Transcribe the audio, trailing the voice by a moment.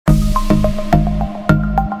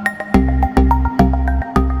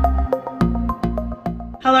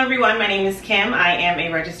everyone, my name is Kim. I am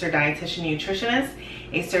a registered dietitian nutritionist,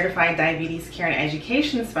 a certified diabetes care and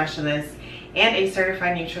education specialist, and a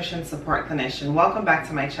certified nutrition support clinician. Welcome back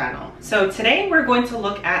to my channel. So today we're going to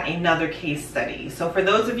look at another case study. So for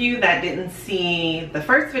those of you that didn't see the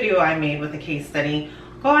first video I made with a case study,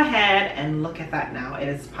 go ahead and look at that now. It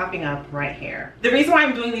is popping up right here. The reason why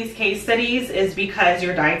I'm doing these case studies is because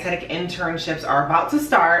your dietetic internships are about to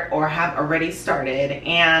start or have already started,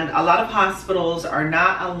 and a lot of hospitals are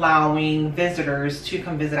not allowing visitors to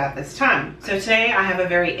come visit at this time. So today I have a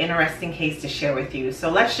very interesting case to share with you.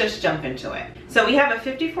 So let's just jump into it. So we have a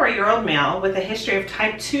 54-year-old male with a history of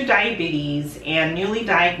type 2 diabetes and newly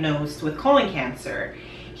diagnosed with colon cancer.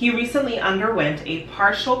 He recently underwent a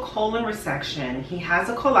partial colon resection, he has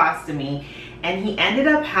a colostomy, and he ended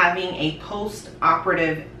up having a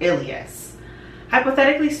post-operative ileus.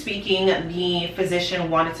 Hypothetically speaking, the physician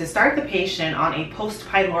wanted to start the patient on a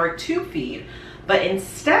post-pyloric tube feed, but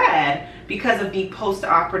instead, because of the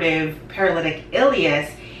post-operative paralytic ileus,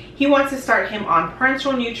 he wants to start him on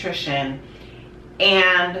parenteral nutrition,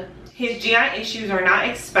 and his GI issues are not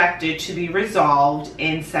expected to be resolved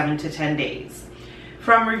in 7 to 10 days.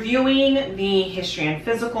 From reviewing the history and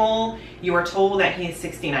physical, you are told that he is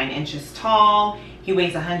 69 inches tall, he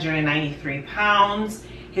weighs 193 pounds,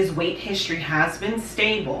 his weight history has been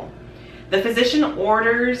stable. The physician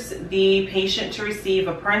orders the patient to receive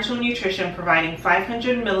a parenteral nutrition providing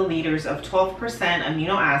 500 milliliters of 12%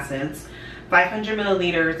 amino acids, 500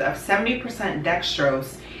 milliliters of 70%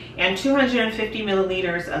 dextrose, and 250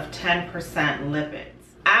 milliliters of 10% lipids.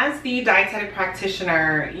 As the dietetic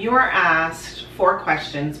practitioner, you are asked 4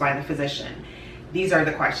 questions by the physician. These are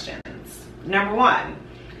the questions. Number 1,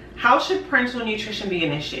 how should parenteral nutrition be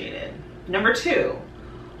initiated? Number 2,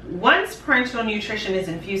 once parenteral nutrition is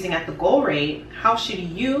infusing at the goal rate, how should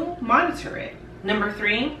you monitor it? Number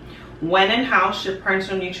 3, when and how should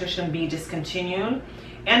parenteral nutrition be discontinued?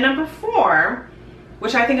 And number 4,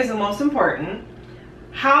 which I think is the most important,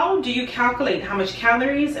 how do you calculate how much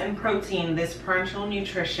calories and protein this parenteral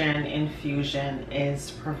nutrition infusion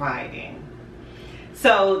is providing?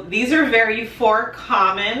 So these are very 4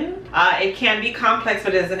 common, it can be complex,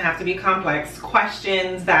 but it doesn't have to be complex,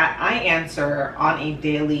 questions that I answer on a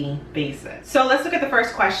daily basis. So let's look at the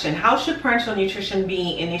first question. How should parenteral nutrition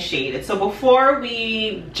be initiated? So before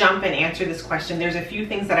we jump and answer this question, there's a few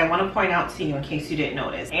things that I want to point out to you in case you didn't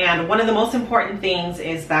notice. And one of the most important things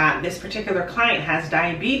is that this particular client has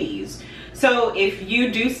diabetes. So if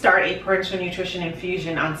you do start a parenteral nutrition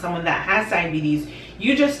infusion on someone that has diabetes,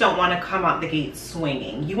 you just don't want to come out the gate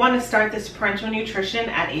swinging. You want to start this parenteral nutrition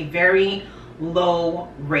at a very low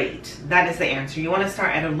rate. That is the answer. You want to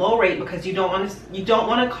start at a low rate because you don't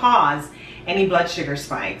want to cause any blood sugar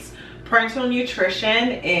spikes. Parenteral nutrition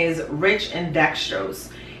is rich in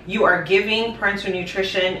dextrose. You are giving parenteral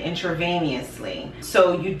nutrition intravenously.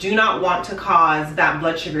 So you do not want to cause that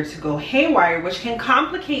blood sugar to go haywire, which can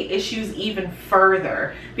complicate issues even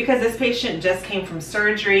further because this patient just came from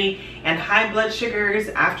surgery, and high blood sugars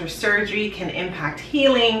after surgery can impact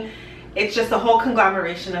healing. It's just a whole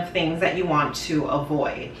conglomeration of things that you want to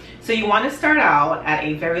avoid. So you want to start out at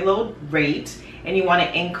a very low rate and you want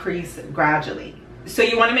to increase gradually. So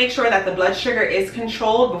you want to make sure that the blood sugar is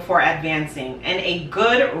controlled before advancing, and a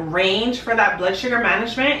good range for that blood sugar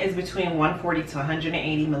management is between 140 to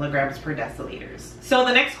 180 milligrams per deciliters. So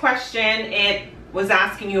the next question, it was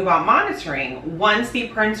asking you about monitoring. Once the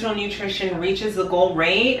parenteral nutrition reaches the goal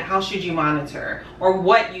rate, how should you monitor, or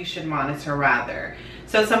what you should monitor rather?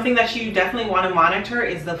 So something that you definitely want to monitor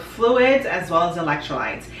is the fluids as well as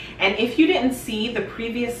electrolytes. And if you didn't see the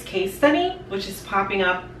previous case study, which is popping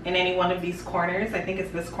up in any one of these corners, I think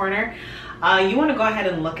it's this corner, you want to go ahead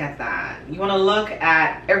and look at that. You want to look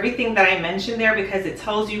at everything that I mentioned there because it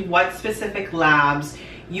tells you what specific labs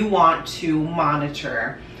you want to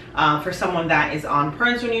monitor for someone that is on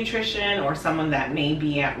parenteral nutrition or someone that may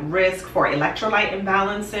be at risk for electrolyte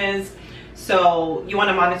imbalances. So you want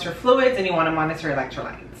to monitor fluids and you want to monitor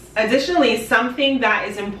electrolytes. Additionally, something that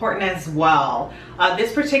is important as well,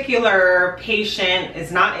 this particular patient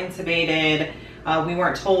is not intubated. We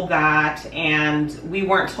weren't told that, and we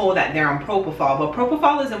weren't told that they're on propofol, but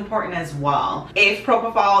propofol is important as well. If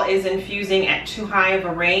propofol is infusing at too high of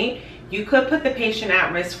a rate, you could put the patient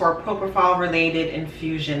at risk for propofol-related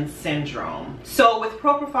infusion syndrome. So with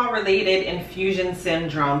propofol-related infusion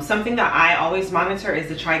syndrome, something that I always monitor is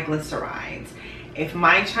the triglycerides. If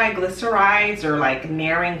my triglycerides are like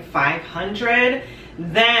nearing 500,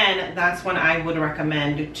 then that's when I would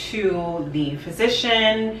recommend to the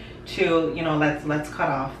physician to, you know, let's cut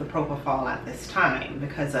off the propofol at this time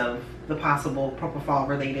because of the possible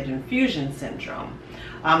propofol-related infusion syndrome.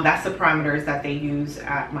 That's the parameters that they use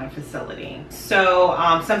at my facility.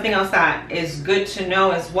 So something else that is good to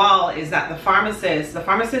know as well is that the pharmacist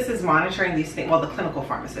is monitoring these things, well, the clinical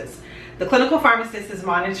pharmacist. The clinical pharmacist is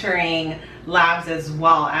monitoring labs as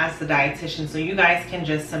well as the dietitian, so you guys can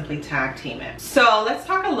just simply tag team it. So let's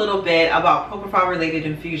talk a little bit about propofol-related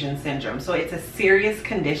infusion syndrome. So it's a serious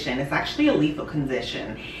condition. It's actually a lethal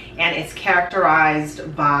condition, and it's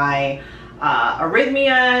characterized by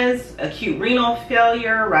arrhythmias, acute renal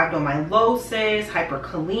failure, rhabdomyolysis,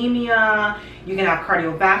 hyperkalemia. You can have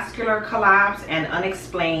cardiovascular collapse and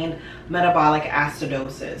unexplained metabolic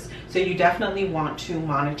acidosis. So you definitely want to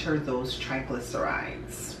monitor those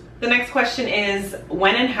triglycerides. The next question is,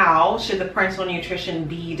 when and how should the parenteral nutrition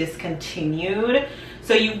be discontinued?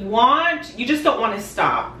 So you just don't want to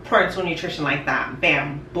stop parenteral nutrition like that,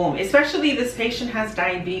 bam, boom. Especially this patient has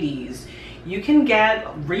diabetes. You can get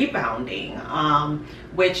rebounding,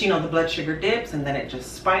 which, you know, the blood sugar dips and then it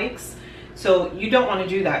just spikes. So you don't want to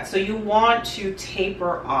do that. So you want to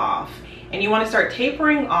taper off, and you want to start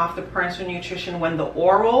tapering off the parenteral nutrition when the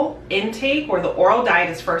oral intake or the oral diet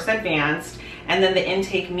is first advanced, and then the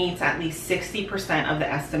intake meets at least 60% of the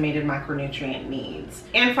estimated macronutrient needs.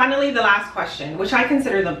 And finally, the last question, which I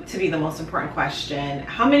consider to be the most important question: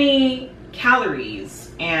 how many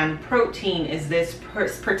calories and protein is this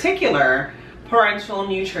particular parenteral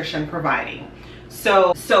nutrition providing?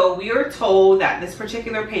 So we are told that this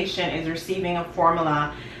particular patient is receiving a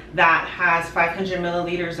formula that has 500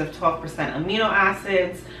 milliliters of 12% amino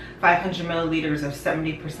acids, 500 milliliters of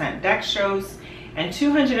 70% dextrose, and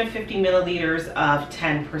 250 milliliters of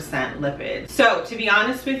 10% lipids. So to be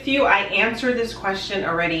honest with you, I answered this question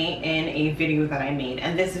already in a video that I made,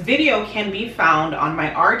 and this video can be found on my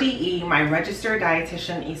RDE, my Registered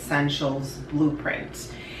Dietitian Essentials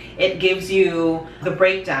Blueprint. It gives you the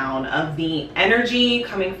breakdown of the energy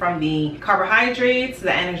coming from the carbohydrates,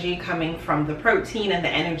 the energy coming from the protein, and the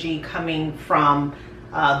energy coming from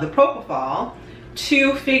the propofol,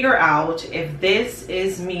 to figure out if this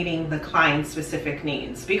is meeting the client's specific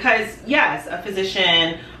needs. Because yes, a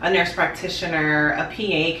physician, a nurse practitioner, a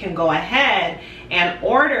PA can go ahead and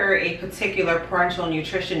order a particular parenteral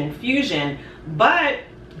nutrition infusion, but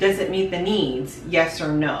does it meet the needs? Yes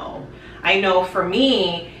or no? I know for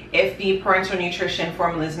me, if the parenteral nutrition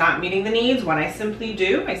formula is not meeting the needs, what I simply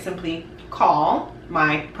do, I simply call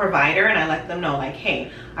my provider and I let them know, like,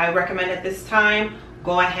 hey, I recommend at this time,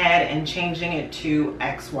 go ahead and changing it to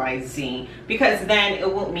XYZ, because then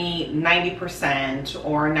it will meet 90%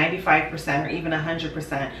 or 95% or even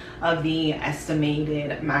 100% of the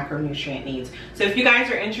estimated macronutrient needs. So if you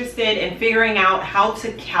guys are interested in figuring out how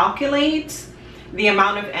to calculate the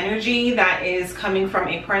amount of energy that is coming from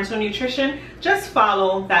a parenteral nutrition, just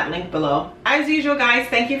follow that link below. As usual, guys,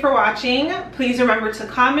 thank you for watching. Please remember to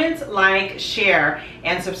comment, like, share,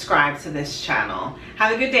 and subscribe to this channel.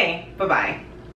 Have a good day. Bye-bye.